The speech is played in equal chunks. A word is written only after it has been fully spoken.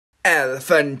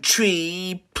Elephant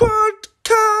Tree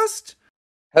Podcast.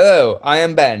 Hello, I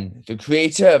am Ben, the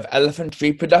creator of Elephant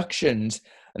Tree Productions,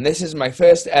 and this is my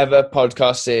first ever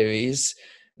podcast series.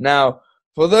 Now,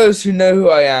 for those who know who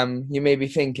I am, you may be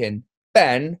thinking,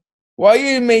 Ben, why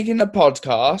are you making a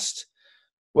podcast?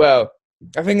 Well,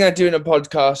 I think that doing a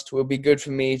podcast will be good for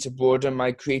me to broaden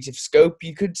my creative scope,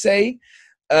 you could say.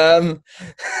 I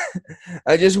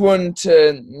just want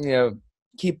to,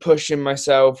 keep pushing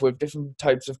myself with different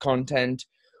types of content,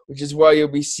 which is why you'll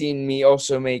be seeing me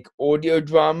also make audio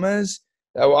dramas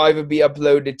that will either be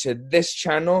uploaded to this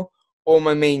channel or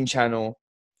my main channel.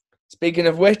 Speaking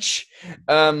of which,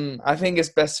 I think it's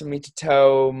best for me to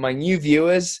tell my new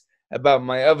viewers about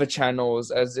my other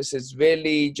channels, as this is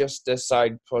really just a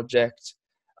side project.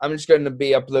 I'm just going to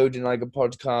be uploading like a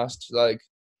podcast, like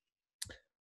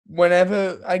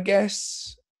whenever, I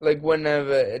guess. Like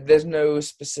whenever, there's no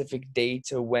specific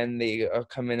date or when they are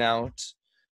coming out,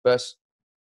 but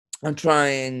I'm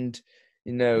trying,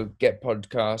 get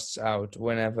podcasts out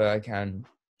whenever I can.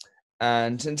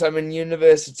 And since I'm in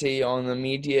university on a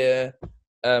media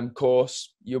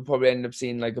course, you'll probably end up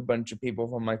seeing like a bunch of people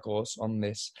from my course on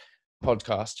this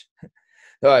podcast.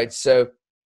 All right, so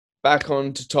back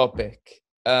on to topic.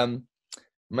 My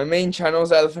main channel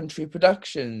is Elephant Tree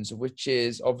Productions, which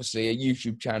is obviously a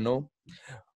YouTube channel.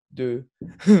 It's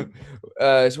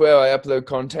where I upload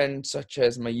content such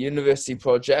as my university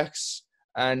projects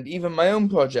and even my own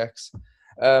projects.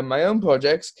 My own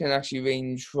projects can actually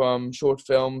range from short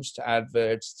films to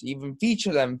adverts to even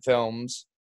feature-length films.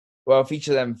 Well,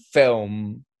 feature-length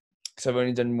film, because I've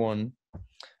only done one.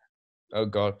 Oh,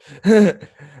 God. All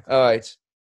right.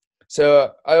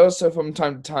 So I also, from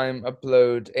time to time,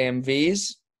 upload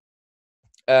AMVs,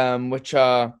 which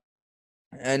are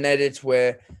an edit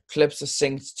where clips are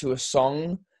synced to a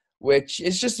song, which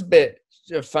is just a bit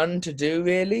fun to do,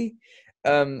 really.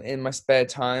 In my spare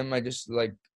time, I just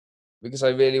because I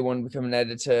really want to become an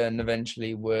editor and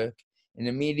eventually work in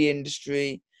the media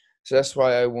industry. So that's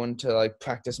why I want to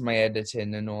practice my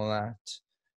editing and all that.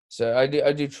 So I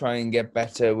do try and get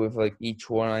better with each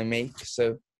one I make.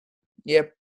 So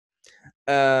yep.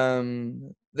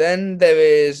 Then there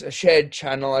is a shared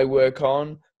channel I work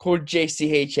on called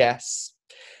JCHS.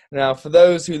 Now, for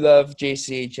those who love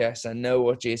JCHS and know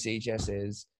what JCHS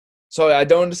is, sorry, I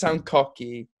don't want to sound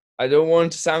cocky. I don't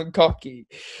want to sound cocky.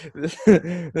 This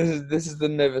is the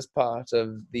nervous part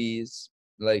of these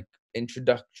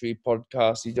introductory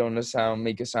podcasts. You don't want to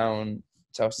make it sound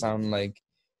like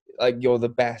you're the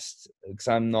best, because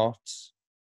I'm not.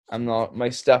 I'm not. My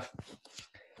stuff,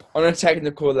 on a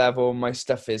technical level, my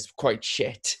stuff is quite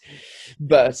shit.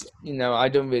 But I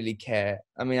don't really care.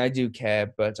 I mean, I do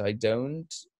care, but I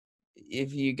don't,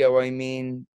 if you get what I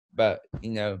mean. But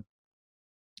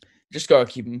just gotta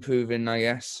keep improving, I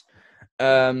guess.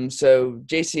 So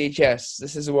JCHS,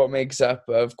 this is what makes up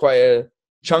of quite a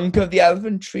chunk of the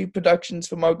Elephant Tree Productions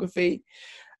filmography.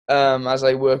 As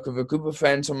I work with a group of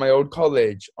friends from my old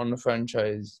college on the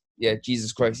franchise. Yeah,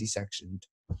 Jesus Christ, he sectioned.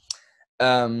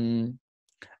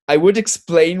 I would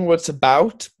explain what it's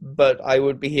about, but I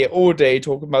would be here all day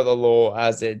talking about the law,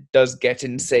 as it does get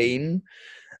insane.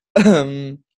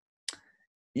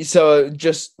 So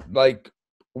just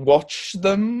watch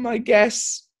them, I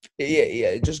guess.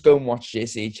 Yeah. Just go and watch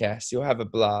JCHS. You'll have a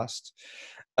blast.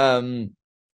 You're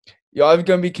either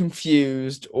going to be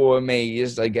confused or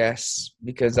amazed, I guess,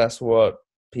 because that's what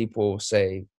people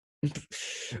say.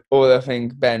 Or they'll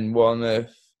think, Ben, what on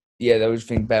earth? Yeah, they would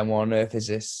think, Ben, what on earth is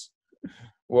this?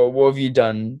 What have you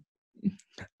done?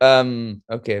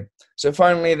 Okay. So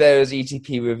finally, there's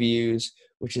ETP reviews,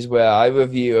 which is where I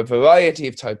review a variety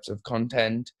of types of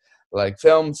content, like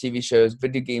films, TV shows,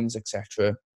 video games,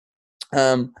 etc.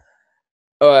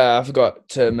 I forgot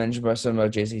to mention about some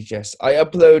of JCHS. I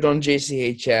upload on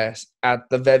JCHS at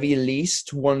the very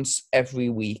least once every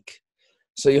week.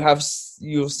 So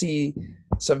you'll see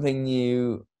something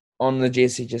new on the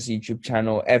JCHS YouTube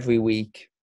channel every week,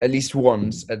 at least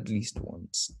once.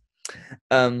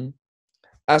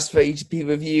 As for ETP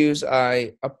reviews,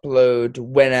 I upload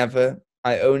whenever.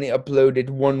 I only uploaded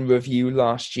one review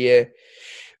last year,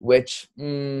 which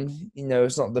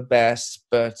it's not the best,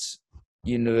 but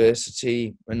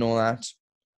university and all that.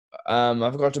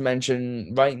 I forgot to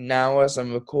mention, right now as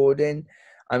I'm recording,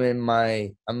 I'm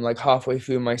halfway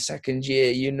through my second year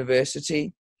at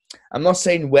university. I'm not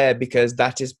saying where because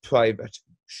that is private.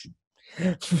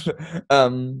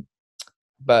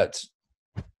 But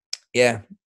yeah.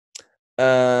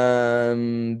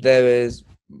 There is.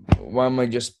 Why am I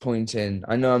just pointing?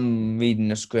 I know I'm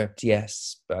reading a script,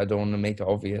 yes, but I don't want to make it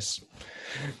obvious.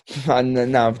 And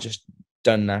now I've just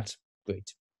done that.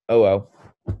 Great. Oh well.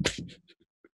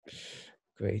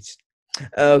 Great.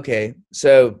 Okay,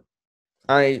 so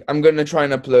I'm going to try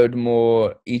and upload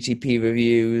more ETP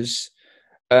reviews.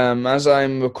 As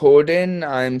I'm recording,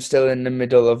 I'm still in the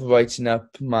middle of writing up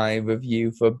my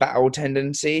review for Battle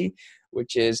Tendency,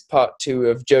 which is part 2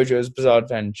 of JoJo's Bizarre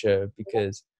Adventure,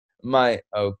 because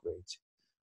oh great.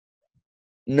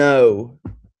 No.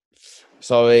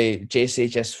 Sorry,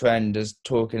 JCHS friend is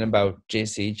talking about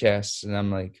JCHS, and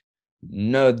I'm like,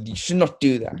 no, you should not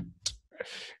do that.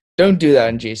 Don't do that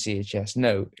in JCHS,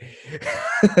 no.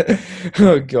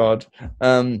 Oh God.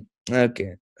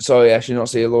 Okay. Sorry, I should not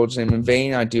say the Lord's name in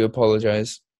vain. I do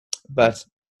apologize. But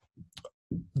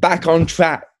back on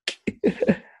track.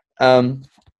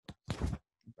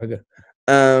 Okay.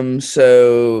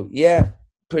 So yeah,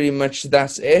 pretty much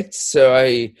that's it. So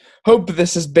I hope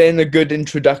this has been a good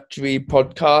introductory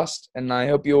podcast, and I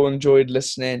hope you all enjoyed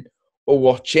listening or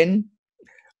watching.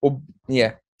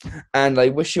 Yeah. And I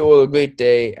wish you all a great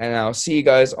day, and I'll see you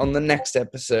guys on the next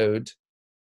episode.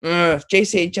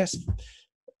 JCHS,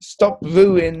 stop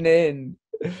ruining.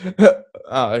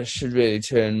 I should really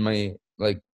turn my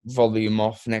volume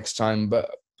off next time, but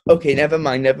okay, never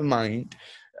mind.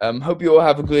 Hope you all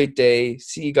have a great day.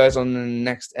 See you guys on the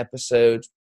next episode.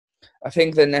 I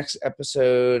think the next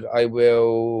episode I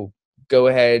will go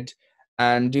ahead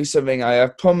and do something I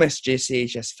have promised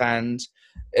JCHS fans,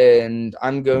 and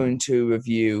I'm going to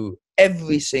review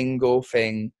every single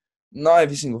thing,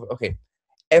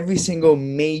 every single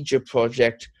major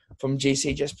project from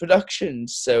JCHS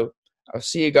Productions. So I'll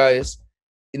see you guys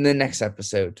in the next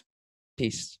episode.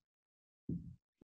 Peace.